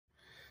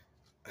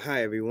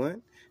Hi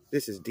everyone,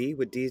 this is D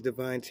with D's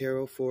Divine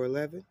Tarot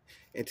 411,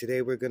 and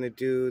today we're going to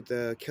do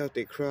the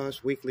Celtic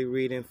Cross weekly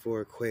reading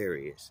for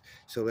Aquarius.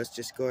 So let's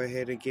just go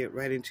ahead and get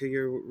right into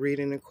your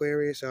reading,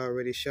 Aquarius. I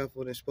already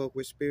shuffled and spoke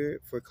with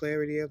Spirit for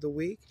clarity of the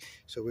week,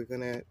 so we're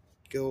going to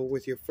go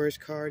with your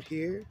first card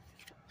here.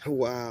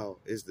 Wow,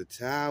 is the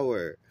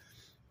Tower.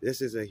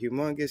 This is a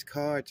humongous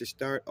card to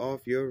start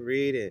off your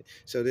reading.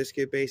 So this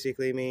could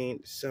basically mean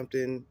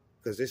something,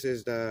 because this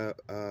is the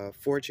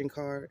fortune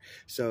card.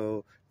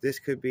 So this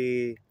could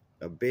be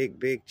a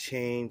big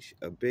change,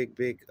 a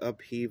big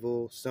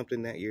upheaval,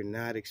 something that you're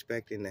not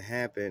expecting to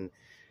happen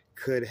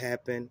could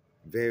happen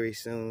very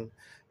soon.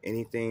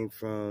 Anything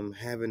from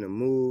having to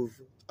move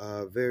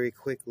very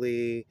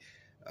quickly.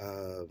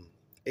 Um,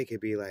 it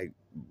could be like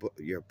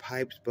your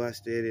pipes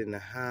busted in the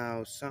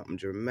house, something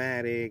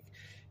dramatic.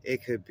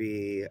 It could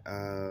be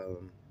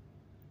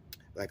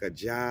like a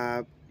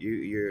job.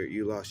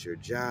 You lost your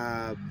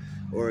job,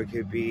 or it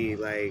could be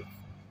like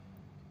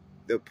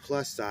the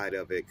plus side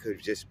of it could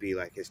just be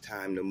like it's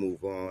time to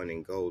move on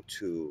and go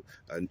to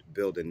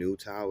build a new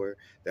tower.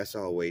 That's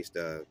always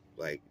the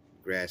like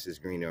grass is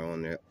greener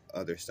on the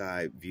other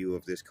side view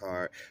of this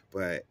card,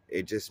 but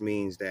it just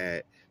means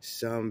that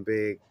some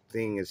big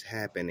thing is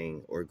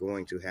happening or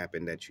going to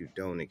happen that you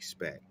don't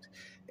expect,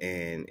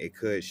 and it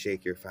could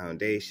shake your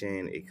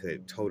foundation. It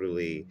could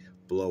totally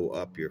blow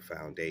up your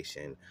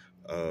foundation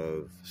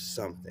of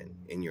something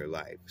in your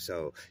life.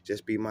 So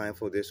just be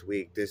mindful this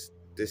week.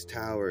 This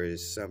tower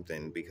is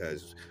something,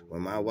 because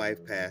when my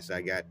wife passed,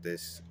 I got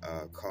this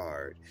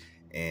card,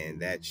 and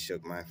that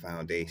shook my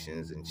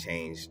foundations and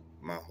changed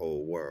my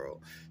whole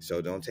world. So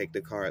don't take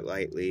the card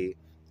lightly.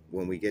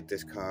 When we get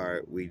this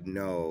card, we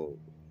know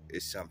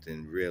it's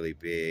something really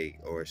big,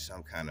 or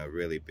some kind of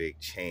really big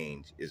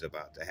change is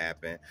about to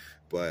happen.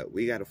 But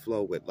we got to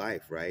flow with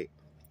life, right?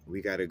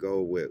 We got to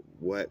go with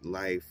what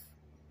life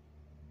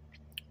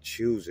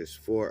chooses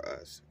for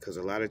us, because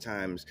a lot of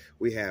times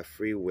we have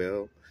free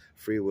will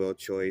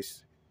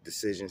choice,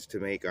 decisions to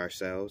make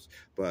ourselves,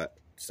 but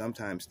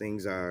sometimes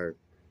things are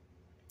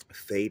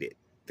fated,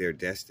 they're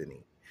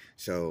destiny.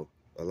 So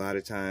a lot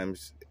of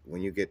times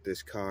when you get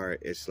this card,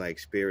 it's like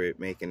spirit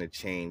making a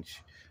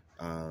change,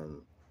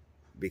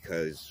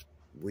 because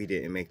we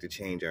didn't make the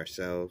change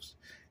ourselves,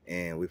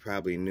 and we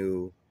probably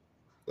knew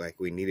like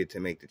we needed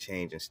to make the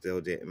change and still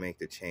didn't make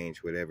the change,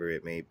 whatever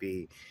it may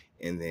be.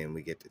 And then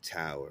we get the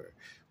Tower,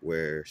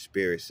 where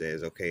spirit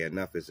says, okay,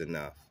 enough is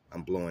enough.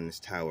 I'm blowing this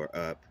tower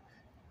up.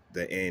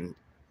 The end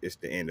is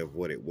the end of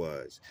what it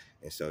was.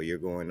 And so you're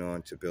going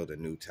on to build a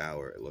new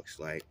tower, it looks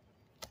like.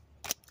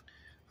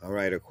 All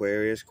right,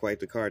 Aquarius, quite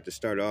the card to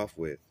start off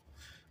with.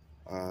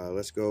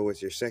 Let's go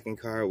with your second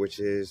card, which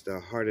is the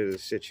heart of the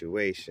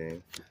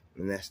situation,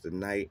 and that's the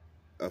Knight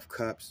of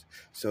Cups.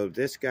 So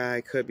this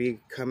guy could be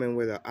coming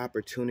with an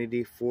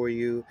opportunity for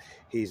you.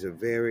 He's a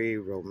very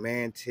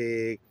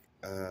romantic,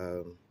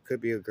 could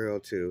be a girl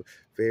too,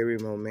 very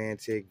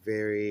romantic,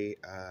 very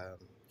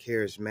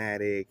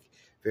charismatic,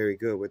 very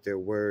good with their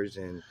words,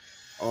 and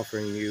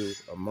offering you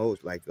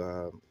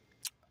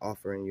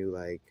offering you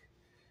like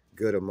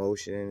good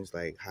emotions,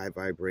 like high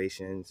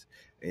vibrations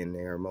in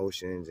their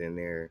emotions, and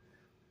they're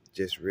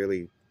just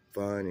really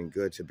fun and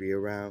good to be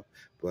around.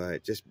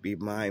 But just be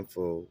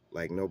mindful,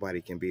 like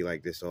nobody can be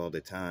like this all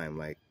the time.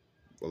 Like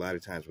a lot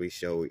of times we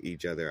show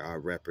each other our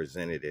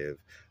representative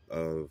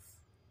of,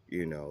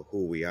 you know,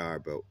 who we are,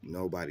 but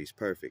nobody's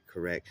perfect,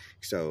 correct?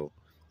 So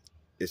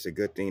it's a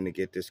good thing to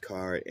get this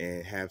card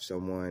and have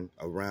someone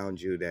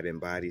around you that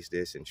embodies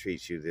this and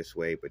treats you this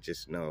way. But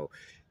just know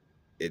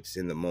it's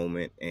in the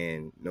moment,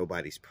 and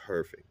nobody's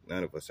perfect.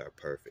 None of us are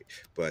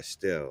perfect, but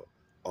still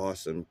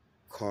awesome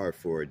card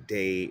for a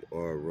date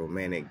or a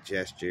romantic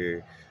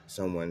gesture.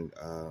 Someone,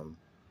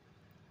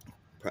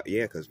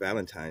 yeah, because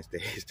Valentine's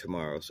Day is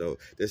tomorrow. So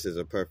this is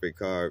a perfect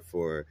card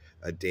for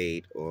a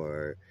date,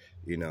 or,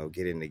 you know,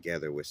 getting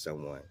together with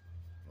someone.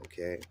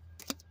 Okay.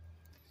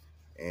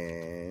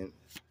 And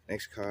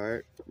next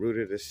card,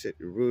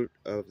 root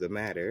of the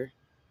matter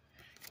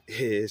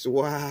is,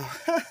 wow.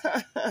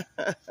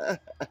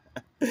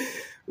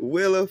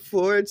 Wheel of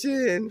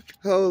Fortune.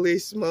 Holy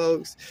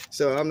smokes.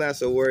 So I'm not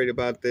so worried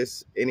about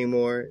this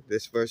anymore.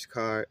 This first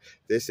card,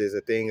 this is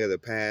a thing of the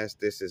past.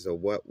 This is a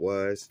what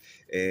was,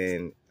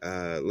 and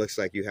looks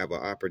like you have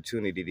an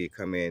opportunity to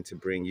come in to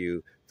bring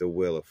you the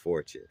Wheel of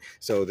Fortune.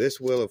 So this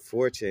Wheel of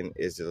Fortune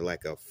is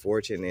like a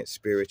fortunate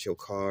spiritual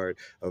card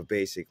of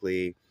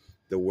basically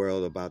the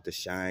world about to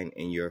shine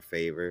in your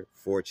favor.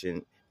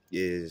 Fortune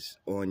is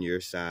on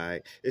your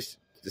side. It's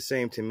the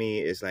same to me.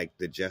 It's like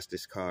the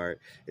Justice card.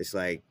 It's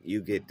like you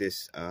get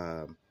this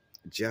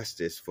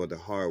justice for the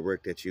hard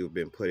work that you've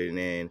been putting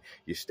in.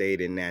 You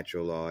stayed in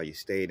natural law, you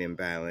stayed in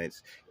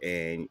balance,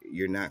 and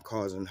you're not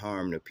causing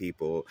harm to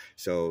people.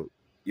 So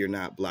you're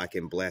not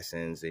blocking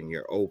blessings, and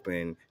you're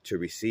open to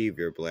receive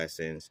your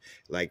blessings.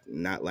 Like,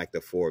 not like the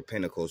Four of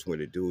Pentacles where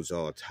the dude's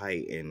all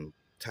tight and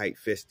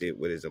tight-fisted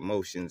with his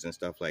emotions and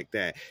stuff like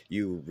that.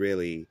 You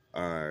really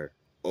are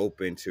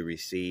open to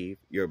receive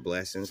your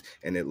blessings.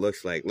 And it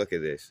looks like, look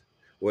at this,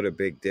 What a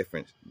big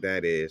difference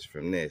that is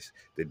from this,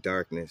 the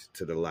darkness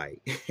to the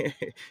light.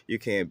 You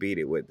can't beat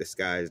it with the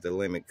sky is the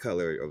limit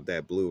color of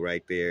that blue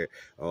right there,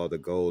 all the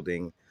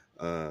golden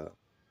uh,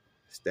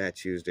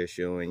 statues they're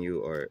showing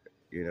you, or,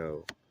 you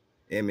know,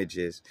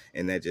 images,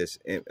 and that just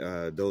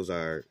those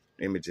are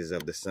images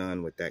of the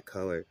sun with that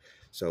color.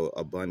 So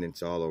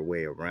abundance all the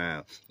way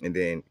around, and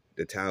then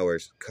the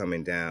towers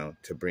coming down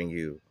to bring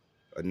you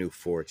a new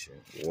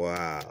fortune.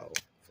 Wow,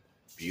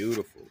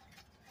 beautiful.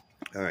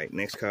 All right,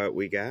 next card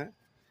we got,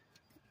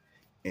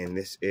 and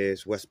this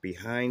is what's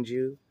behind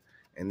you,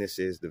 and this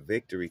is the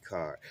victory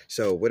card.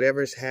 So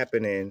whatever's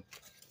happening,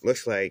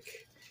 looks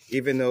like,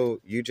 even though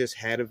you just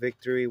had a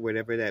victory,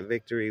 whatever that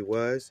victory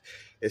was,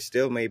 it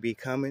still may be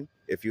coming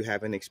if you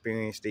haven't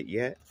experienced it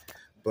yet.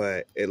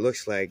 But it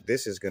looks like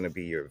this is going to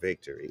be your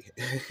victory.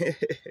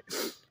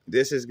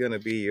 This is going to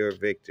be your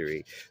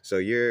victory.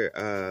 So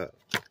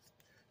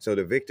so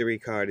the victory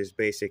card is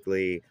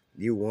basically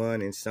you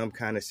won in some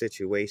kind of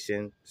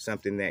situation,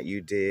 something that you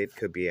did,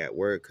 could be at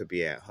work, could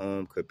be at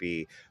home, could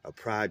be a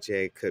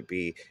project, could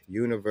be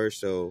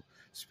universal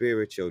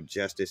spiritual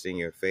justice in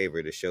your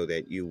favor to show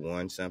that you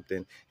won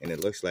something. And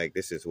it looks like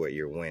this is what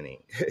you're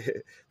winning.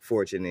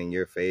 Fortune in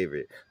your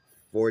favor.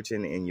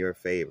 Fortune in your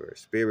favor.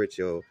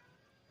 Spiritual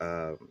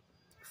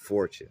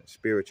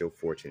spiritual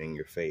fortune in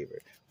your favor.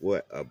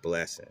 What a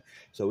blessing.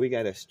 So we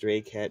got a stray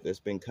cat that's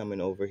been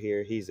coming over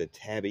here. He's a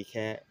tabby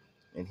cat,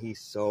 and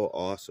he's so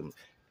awesome.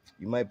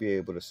 You might be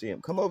able to see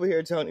him. Come over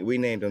here, Tony. We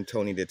named him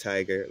Tony the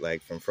Tiger,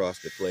 like from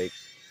Frosted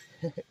Flakes.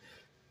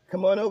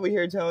 Come on over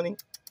here, Tony.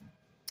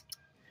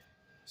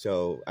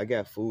 So I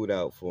got food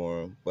out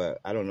for him, but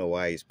I don't know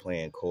why he's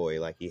playing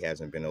coy, like he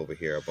hasn't been over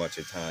here a bunch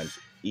of times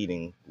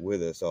eating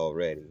with us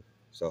already.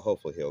 So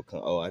hopefully he'll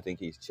come. Oh, I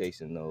think he's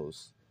chasing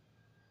those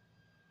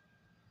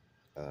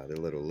the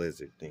little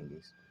lizard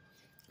thingies.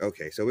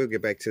 Okay, so we'll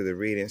get back to the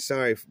reading.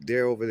 Sorry,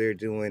 they're over there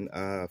doing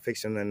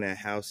fixing in that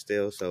house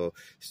still, so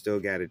still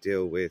got to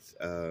deal with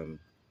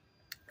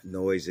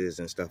noises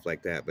and stuff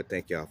like that. But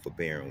thank y'all for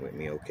bearing with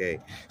me. Okay,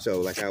 so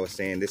like I was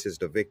saying, this is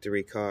the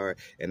victory card,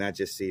 and I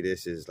just see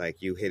this is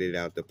like you hit it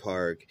out the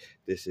park.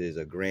 This is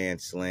a grand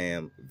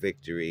slam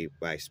victory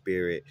by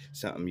spirit.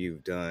 Something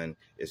you've done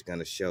is going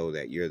to show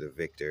that you're the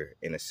victor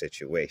in a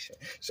situation.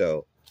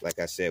 So like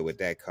I said, with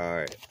that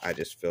card, I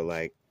just feel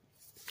like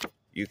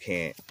you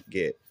can't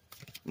get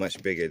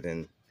much bigger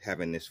than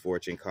having this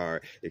fortune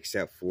card,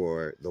 except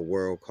for the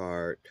world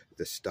card,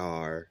 the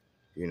star,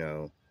 you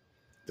know,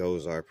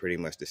 those are pretty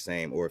much the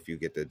same. Or if you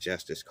get the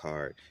justice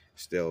card,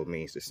 still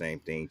means the same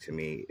thing to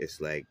me.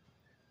 It's like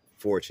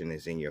fortune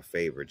is in your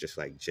favor, just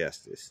like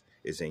justice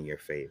is in your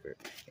favor,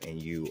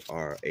 and you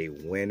are a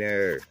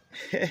winner.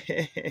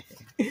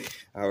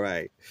 All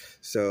right,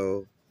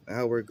 so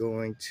now we're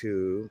going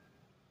to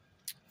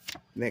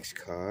next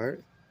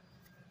card.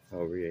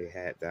 Oh, we already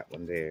had that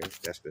one there.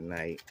 That's the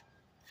knight,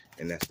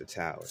 and that's the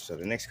tower. So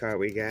the next card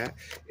we got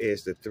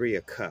is the Three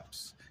of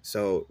Cups.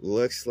 So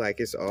looks like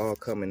it's all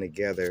coming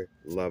together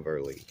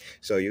loverly.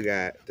 So you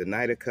got the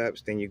Knight of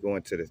Cups, then you go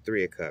into the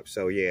Three of Cups.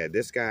 So yeah,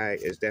 this guy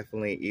is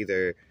definitely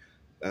either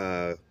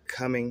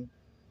coming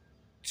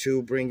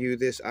to bring you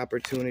this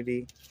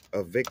opportunity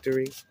of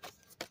victory.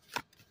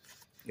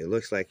 It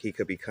looks like he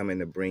could be coming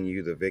to bring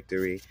you the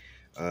victory,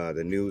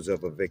 the news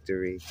of a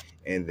victory,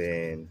 and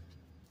then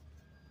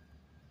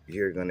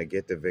you're going to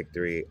get the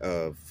victory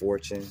of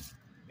fortune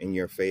in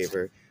your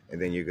favor,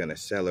 and then you're going to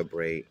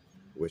celebrate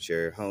with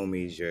your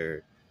homies,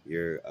 your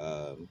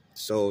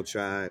soul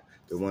tribe,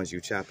 the ones you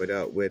chop it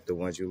up with, the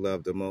ones you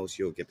love the most.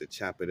 You'll get to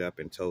chop it up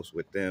and toast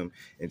with them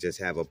and just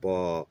have a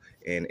ball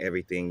in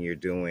everything you're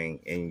doing,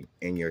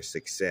 in your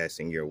success,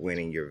 and you're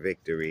winning your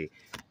victory,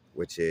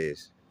 which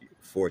is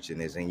fortune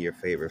is in your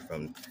favor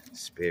from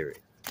spirit.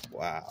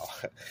 Wow.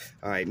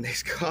 All right,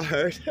 next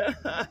card.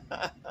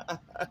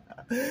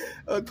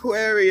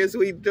 Aquarius,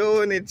 we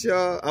doing it,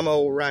 y'all. I'm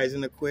a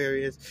rising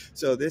Aquarius.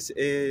 So this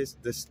is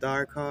the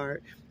star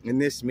card,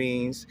 and this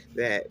means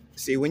that,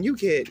 see, when you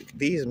get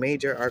these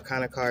major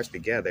arcana cards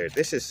together,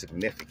 this is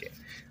significant.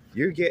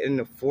 You're getting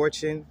the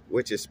fortune,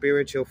 which is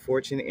spiritual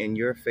fortune in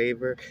your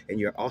favor, and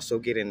you're also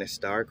getting the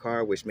star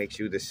card, which makes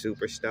you the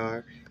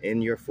superstar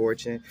in your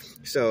fortune.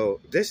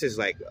 So this is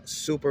like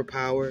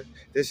superpower.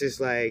 This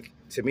is like,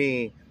 to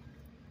me,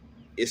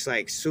 it's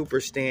like super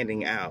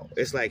standing out.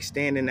 It's like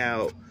standing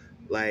out,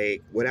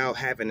 like without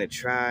having to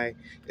try.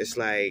 It's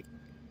like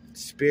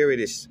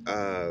spirit is,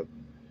 I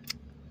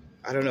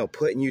don't know,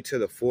 putting you to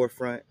the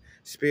forefront.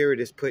 Spirit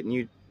is putting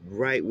you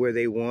right where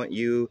they want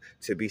you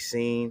to be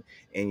seen,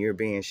 and you're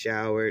being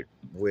showered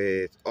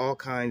with all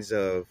kinds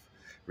of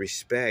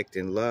respect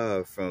and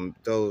love from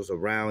those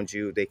around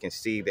you. They can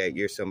see that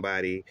you're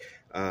somebody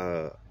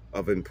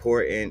of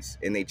importance,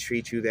 and they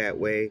treat you that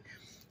way.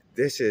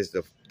 This is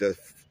the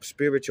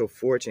spiritual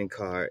fortune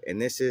card, and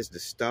this is the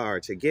star.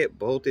 To get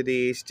both of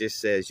these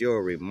just says you're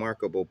a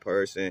remarkable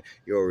person,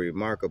 you're a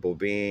remarkable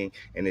being,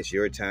 and it's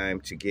your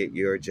time to get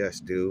your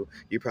just due.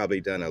 You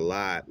probably done a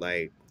lot,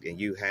 like, and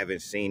you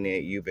haven't seen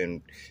it. You've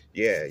been,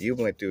 yeah, you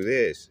went through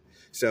this.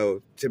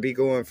 So to be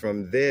going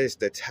from this,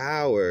 the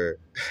tower,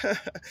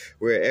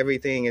 where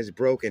everything is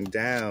broken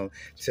down,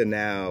 to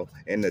now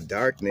in the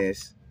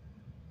darkness,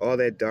 all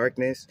that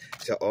darkness,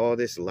 to all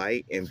this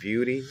light and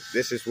beauty,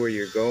 this is where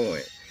you're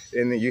going.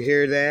 And you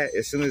hear that?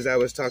 As soon as I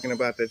was talking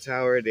about the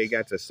tower, they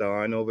got the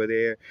song over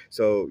there.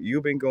 So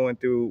you've been going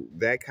through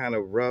that kind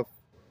of rough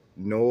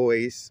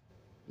noise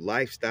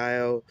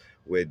lifestyle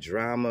with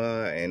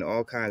drama and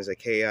all kinds of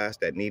chaos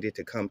that needed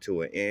to come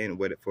to an end,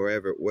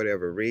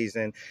 whatever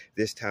reason.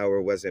 This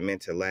tower wasn't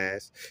meant to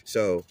last.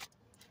 So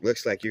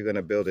looks like you're going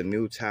to build a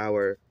new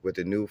tower with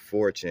a new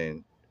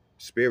fortune,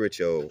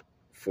 spiritual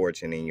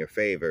fortune in your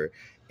favor,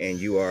 and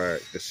you are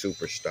the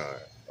superstar.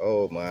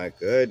 Oh my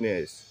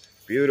goodness.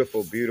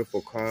 Beautiful,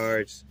 beautiful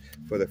cards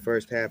for the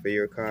first half of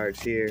your cards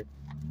here.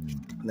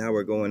 Now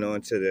we're going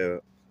on to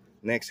the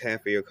next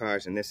half of your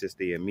cards, and this is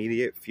the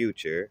immediate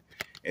future.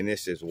 And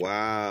this is,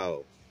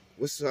 wow,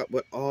 what's up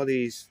with all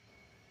these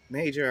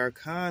major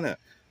arcana?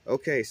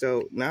 Okay,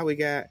 so now we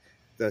got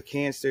the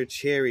Cancer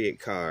Chariot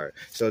card.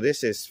 So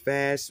this is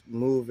fast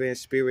moving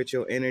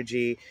spiritual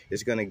energy.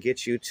 It's going to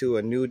get you to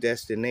a new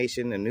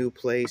destination, a new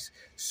place,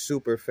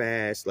 super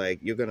fast. Like,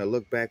 you're going to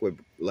look back with,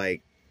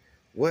 like,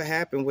 what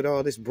happened with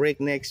all this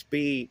breakneck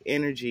speed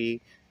energy?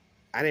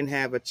 I didn't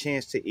have a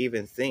chance to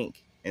even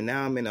think. And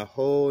now I'm in a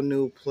whole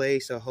new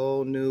place, a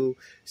whole new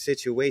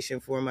situation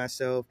for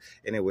myself.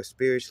 And it was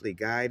spiritually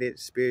guided,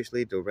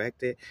 spiritually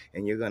directed.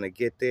 And you're going to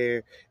get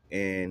there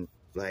and,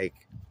 like,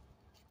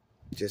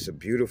 just a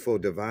beautiful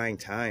divine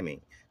timing.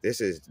 This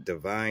is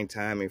divine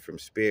timing from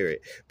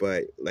spirit.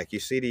 But like, you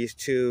see these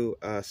two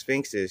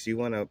sphinxes, you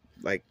want to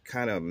like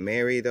kind of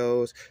marry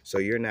those so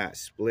you're not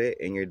split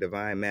in your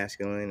divine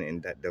masculine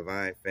and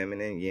divine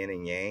feminine, yin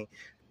and yang.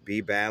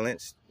 Be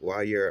balanced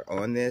while you're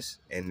on this,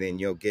 and then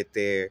you'll get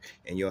there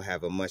and you'll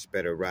have a much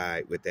better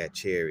ride with that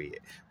chariot.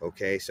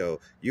 Okay, so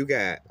you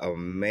got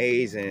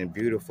amazing,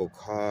 beautiful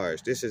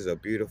cards. This is a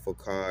beautiful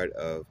card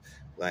of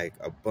like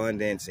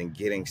abundance and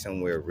getting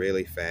somewhere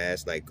really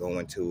fast, like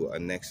going to a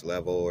next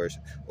level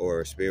or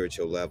a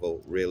spiritual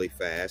level really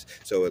fast.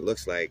 So it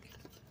looks like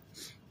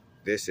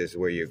this is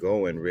where you're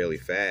going really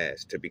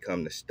fast to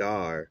become the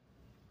star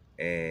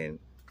and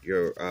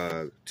your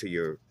to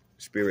your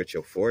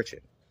spiritual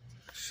fortune.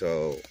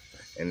 So,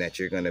 and that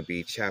you're going to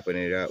be chopping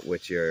it up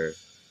with your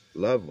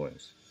loved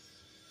ones,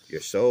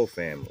 your soul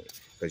family,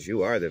 because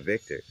you are the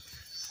victor.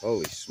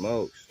 Holy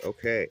smokes.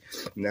 Okay,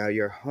 now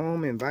your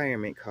home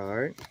environment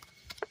card.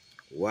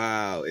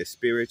 Wow, it's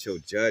spiritual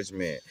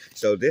judgment.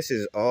 So this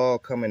is all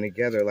coming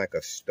together like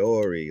a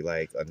story,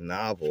 like a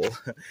novel.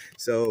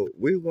 So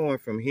we're going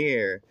from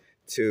here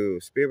to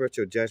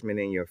spiritual judgment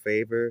in your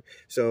favor.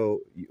 So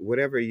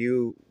whatever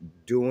you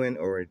doing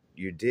or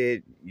you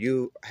did,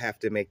 you have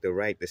to make the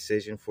right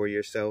decision for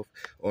yourself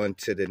on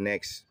to the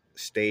next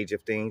stage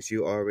of things.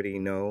 You already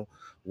know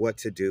what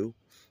to do.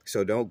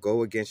 So don't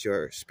go against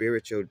your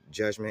spiritual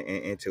judgment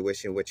and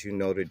intuition, what you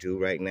know to do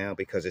right now,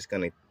 because it's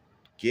going to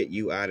get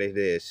you out of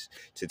this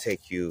to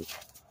take you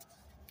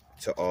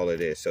to all of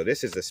this. So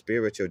this is a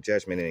spiritual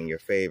judgment in your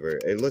favor.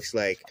 It looks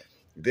like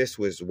this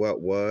was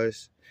what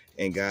was,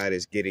 and God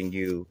is getting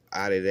you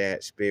out of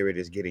that. Spirit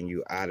is getting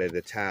you out of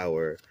the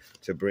tower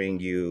to bring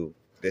you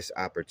this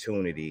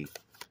opportunity,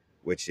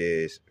 which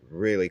is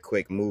really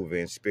quick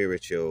moving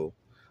spiritual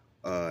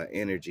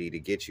energy to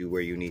get you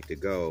where you need to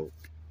go,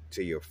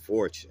 to your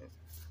fortune,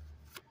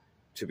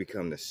 to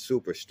become the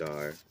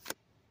superstar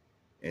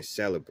and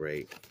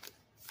celebrate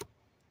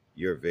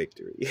your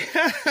victory.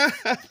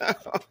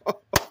 Come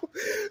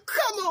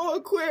on,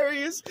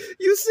 Aquarius.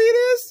 You see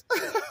this?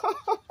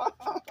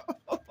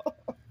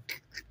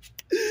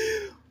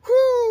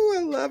 Whoo,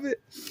 I love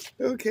it.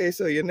 Okay,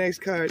 so your next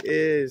card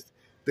is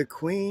the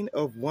Queen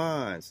of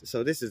Wands.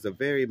 So this is a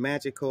very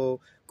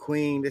magical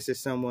queen. This is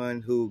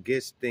someone who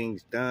gets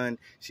things done.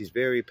 She's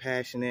very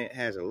passionate,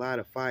 has a lot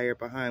of fire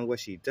behind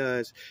what she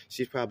does.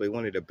 She's probably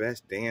one of the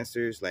best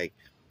dancers, like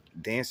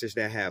dancers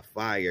that have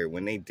fire.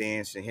 When they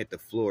dance and hit the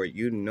floor,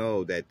 you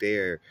know that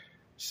they're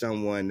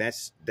someone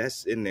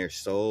that's in their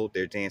soul.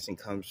 Their dancing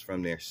comes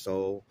from their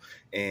soul,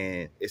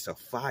 and it's a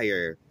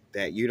fire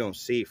that you don't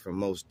see from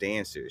most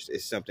dancers.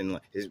 It's something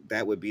like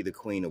that would be the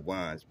Queen of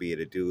Wands, be it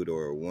a dude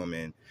or a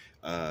woman.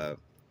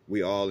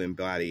 We all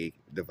embody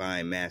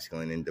divine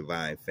masculine and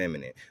divine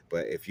feminine.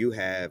 But if you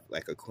have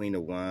like a Queen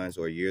of Wands,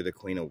 or you're the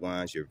Queen of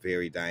Wands, you're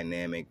very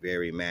dynamic,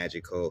 very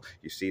magical.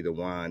 You see the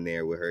wand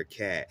there with her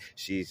cat.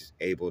 She's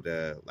able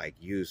to like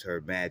use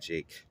her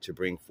magic to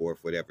bring forth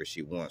whatever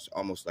she wants,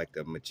 almost like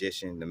the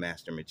magician, the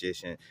master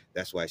magician.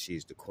 That's why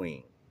she's the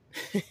queen.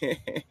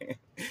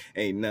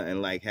 Ain't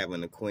nothing like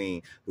having a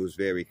queen who's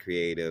very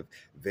creative,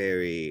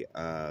 very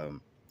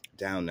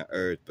down to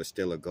earth, but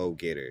still a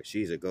go-getter.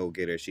 She's a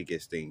go-getter. She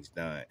gets things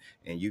done,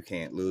 and you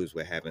can't lose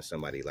with having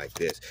somebody like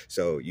this.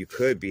 So you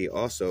could be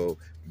also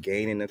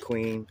gaining a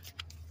queen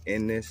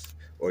in this,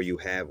 or you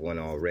have one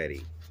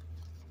already.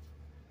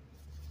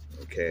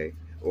 Okay,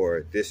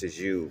 or this is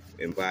you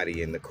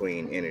embodying the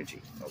queen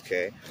energy.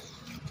 Okay,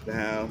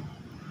 now,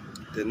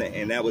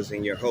 and that was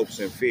in your hopes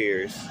and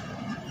fears.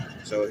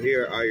 So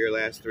here are your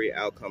last three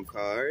outcome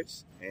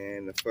cards.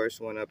 And the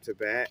first one up to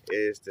bat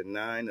is the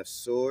Nine of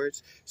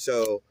Swords.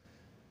 So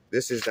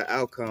this is the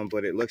outcome,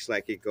 but it looks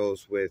like it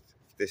goes with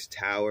this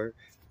tower.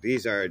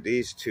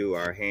 These two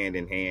are hand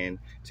in hand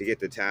to get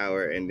the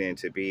tower, and then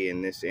to be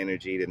in this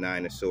energy, the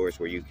Nine of Swords,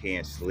 where you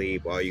can't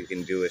sleep. All you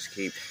can do is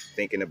keep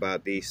thinking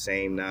about these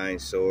same nine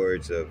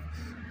swords of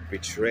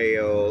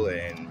betrayal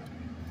and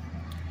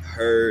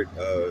hurt.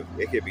 Of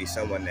it could be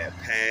someone that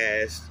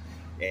passed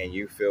and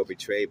you feel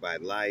betrayed by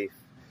life.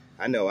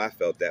 I know I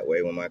felt that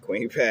way when my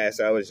queen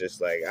passed. I was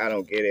just like, I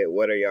don't get it.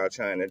 What are y'all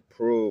trying to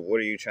prove? What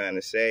are you trying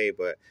to say?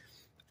 But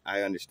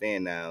I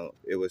understand now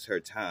it was her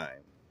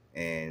time.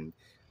 And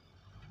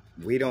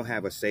we don't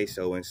have a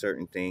say-so in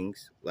certain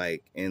things.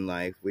 Like in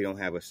life, we don't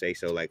have a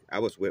say-so. Like I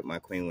was with my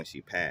queen when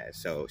she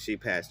passed. So she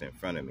passed in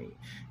front of me.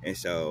 And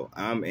so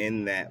I'm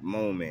in that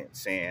moment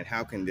saying,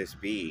 how can this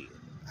be?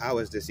 How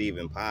is this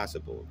even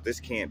possible? This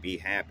can't be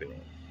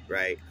happening,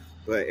 right?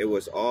 But it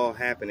was all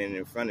happening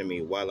in front of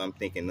me while I'm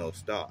thinking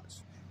those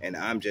thoughts. And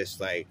I'm just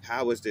like,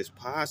 how is this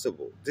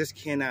possible? This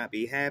cannot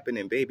be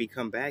happening. Baby,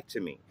 come back to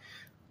me.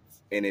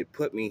 And it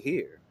put me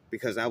here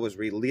because I was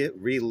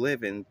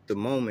reliving the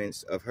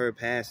moments of her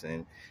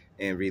passing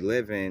and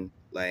reliving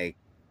like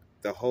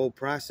the whole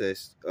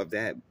process of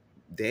that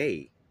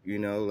day. You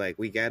know, like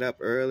we got up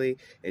early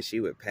and she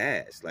would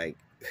pass. Like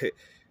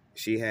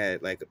she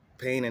had like a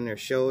pain in her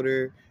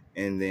shoulder,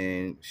 and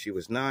then she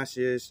was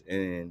nauseous,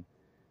 and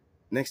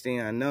next thing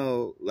I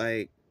know,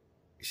 like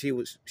she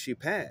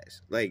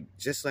passed, like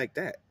just like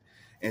that.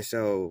 And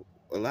so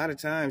a lot of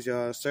times,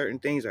 y'all, certain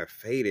things are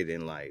fated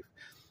in life.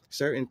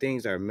 Certain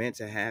things are meant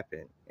to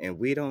happen, and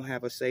we don't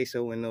have a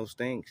say-so in those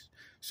things.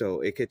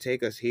 So it could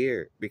take us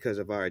here because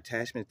of our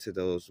attachment to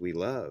those we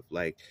love.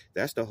 Like,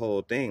 that's the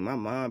whole thing. My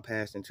mom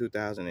passed in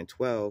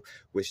 2012,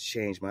 which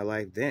changed my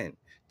life then.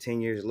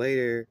 10 years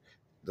later,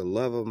 the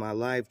love of my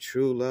life,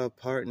 true love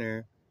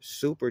partner,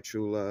 super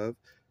true love,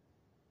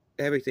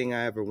 everything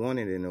I ever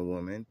wanted in a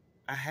woman,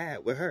 I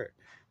had with her.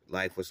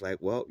 Life was like,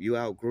 well, you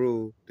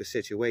outgrew the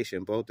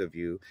situation, both of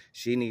you.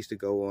 She needs to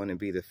go on and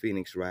be the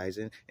phoenix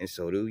rising, and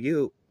so do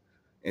you.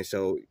 And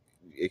so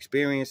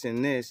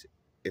experiencing this,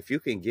 if you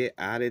can get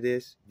out of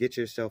this, get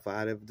yourself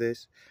out of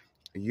this,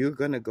 you're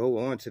going to go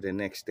on to the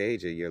next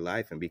stage of your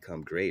life and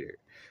become greater.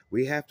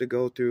 We have to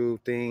go through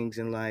things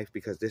in life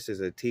because this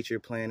is a teacher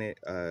planet,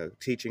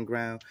 teaching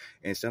ground.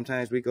 And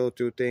sometimes we go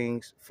through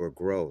things for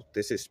growth.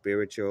 This is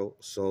spiritual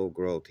soul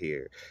growth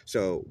here.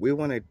 So we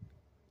want to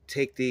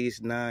take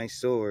these nine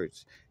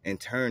swords and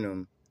turn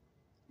them,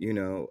 you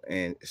know,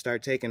 and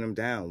start taking them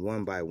down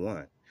one by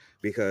one,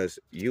 because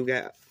you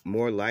got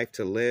more life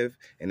to live.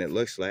 And it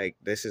looks like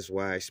this is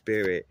why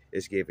Spirit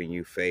is giving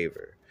you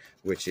favor,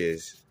 which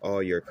is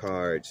all your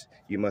cards.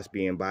 You must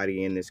be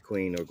embodying this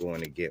queen or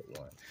going to get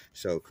one.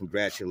 So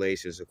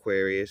congratulations,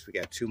 Aquarius. We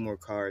got two more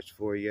cards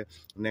for you.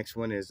 Next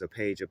one is the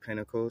Page of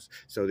Pentacles.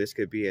 So this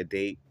could be a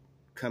date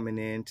coming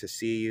in to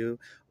see you,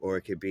 or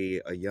it could be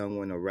a young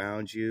one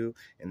around you,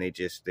 and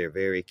they're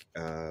very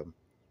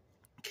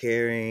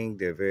caring,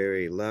 they're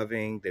very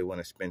loving, they want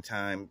to spend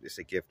time. It's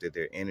a gift of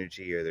their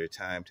energy or their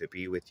time to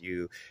be with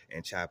you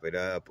and chop it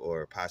up,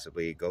 or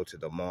possibly go to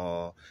the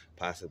mall,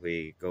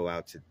 possibly go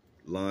out to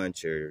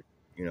lunch, or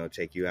you know,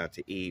 take you out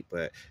to eat.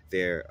 But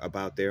they're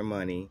about their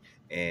money,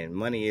 and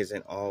money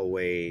isn't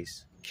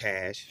always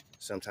cash.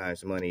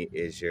 Sometimes money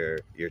is your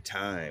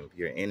time,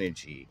 your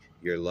energy,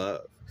 your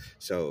love.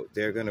 So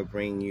they're going to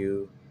bring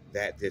you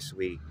that this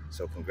week.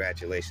 So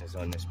congratulations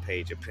on this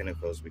Page of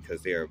Pentacles,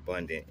 because they're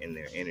abundant in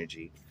their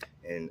energy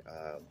and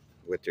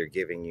what they're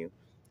giving you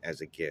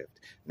as a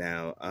gift.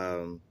 Now,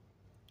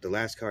 the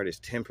last card is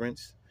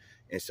Temperance.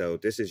 And so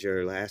this is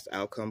your last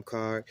outcome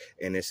card.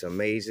 And it's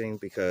amazing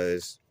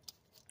because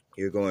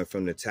you're going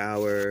from the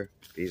Tower.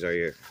 These are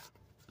your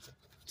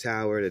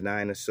Tower, the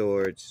Nine of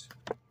Swords.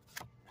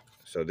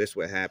 So this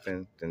would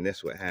happen, then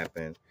this would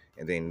happen,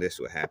 and then this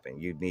would happen.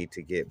 You need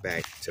to get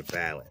back to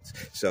balance.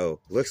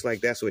 So looks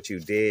like that's what you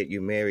did. You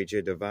married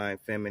your divine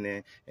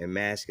feminine and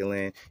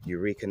masculine. You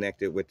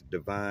reconnected with the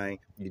divine.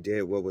 You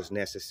did what was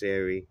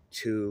necessary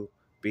to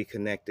be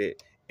connected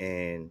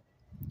and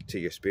to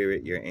your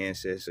spirit, your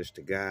ancestors,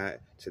 to God,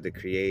 to the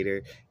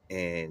creator.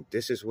 And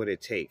this is what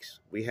it takes.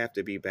 We have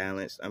to be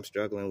balanced. I'm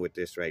struggling with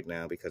this right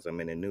now because I'm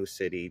in a new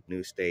city,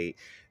 new state,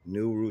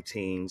 new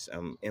routines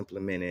I'm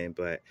implementing,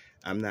 but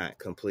I'm not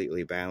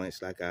completely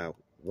balanced like I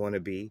want to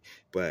be.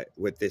 But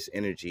with this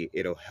energy,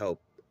 it'll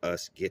help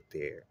us get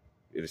there.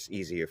 It's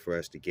easier for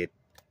us to get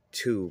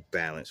to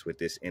balance with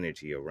this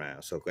energy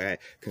around. So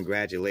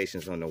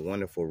congratulations on the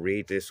wonderful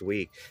read this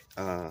week.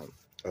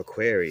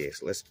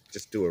 Aquarius, let's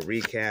just do a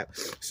recap.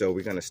 So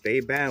we're going to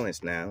stay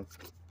balanced now.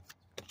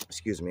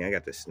 Excuse me, I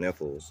got the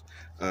sniffles.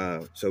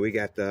 So we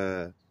got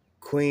the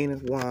Queen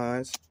of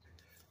Wands.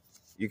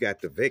 You got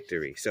the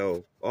Victory.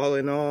 So all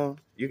in all,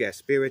 you got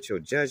spiritual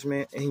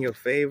judgment in your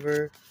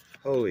favor.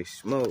 Holy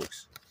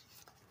smokes.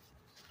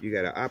 You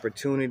got an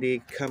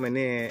opportunity coming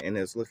in, and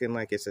it's looking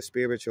like it's a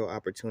spiritual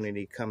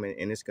opportunity coming,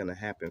 and it's going to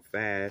happen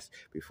fast.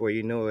 Before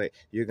you know it,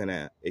 you're going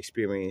to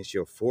experience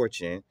your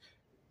fortune.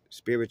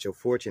 spiritual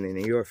fortune in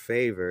your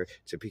favor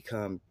to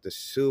become the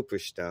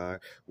superstar,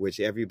 which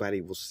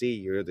everybody will see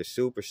you're the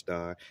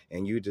superstar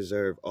and you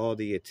deserve all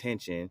the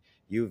attention.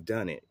 You've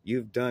done it.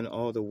 You've done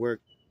all the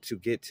work to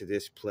get to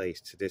this place,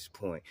 to this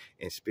point,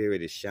 and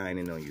spirit is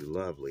shining on you.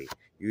 Lovely.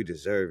 You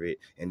deserve it.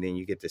 And then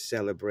you get to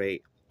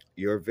celebrate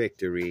your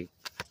victory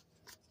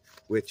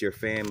with your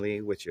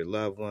family, with your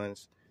loved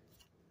ones.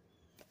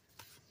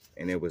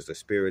 And it was the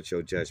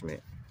spiritual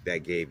judgment that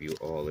gave you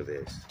all of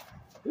this.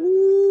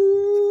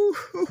 Ooh.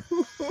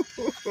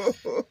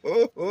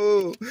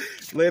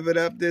 Live it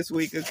up this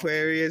week,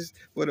 Aquarius.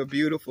 What a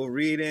beautiful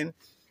reading.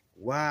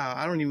 Wow,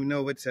 I don't even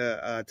know what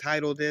to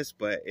title this,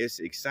 but it's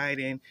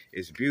exciting.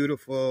 It's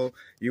beautiful.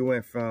 You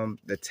went from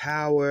the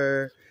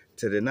Tower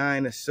to the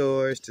Nine of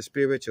Swords to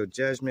spiritual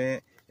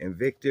judgment and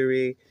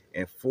victory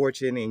and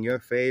fortune in your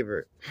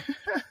favor.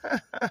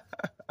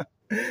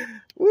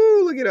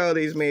 Woo, look at all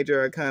these major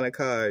arcana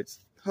cards.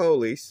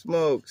 Holy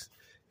smokes.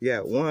 Yeah,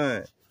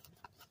 1,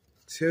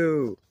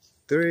 2,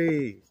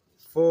 3,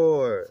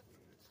 4,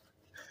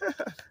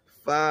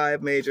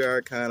 5 major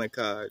arcana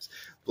cards.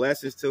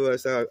 Blessings to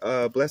us,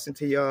 blessings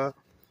to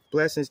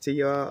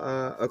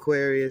y'all,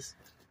 Aquarius.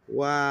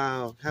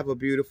 Wow, have a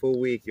beautiful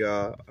week,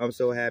 y'all. I'm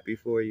so happy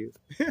for you.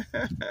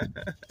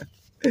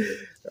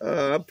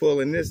 I'm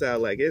pulling this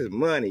out like it's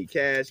money,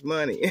 cash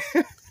money.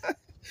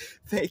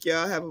 Thank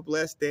y'all. Have a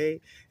blessed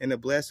day and a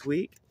blessed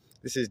week.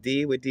 This is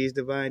D with D's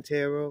Divine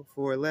Tarot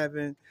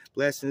 411.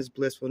 Blessings,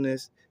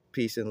 blissfulness,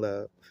 peace, and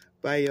love.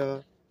 Bye,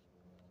 y'all.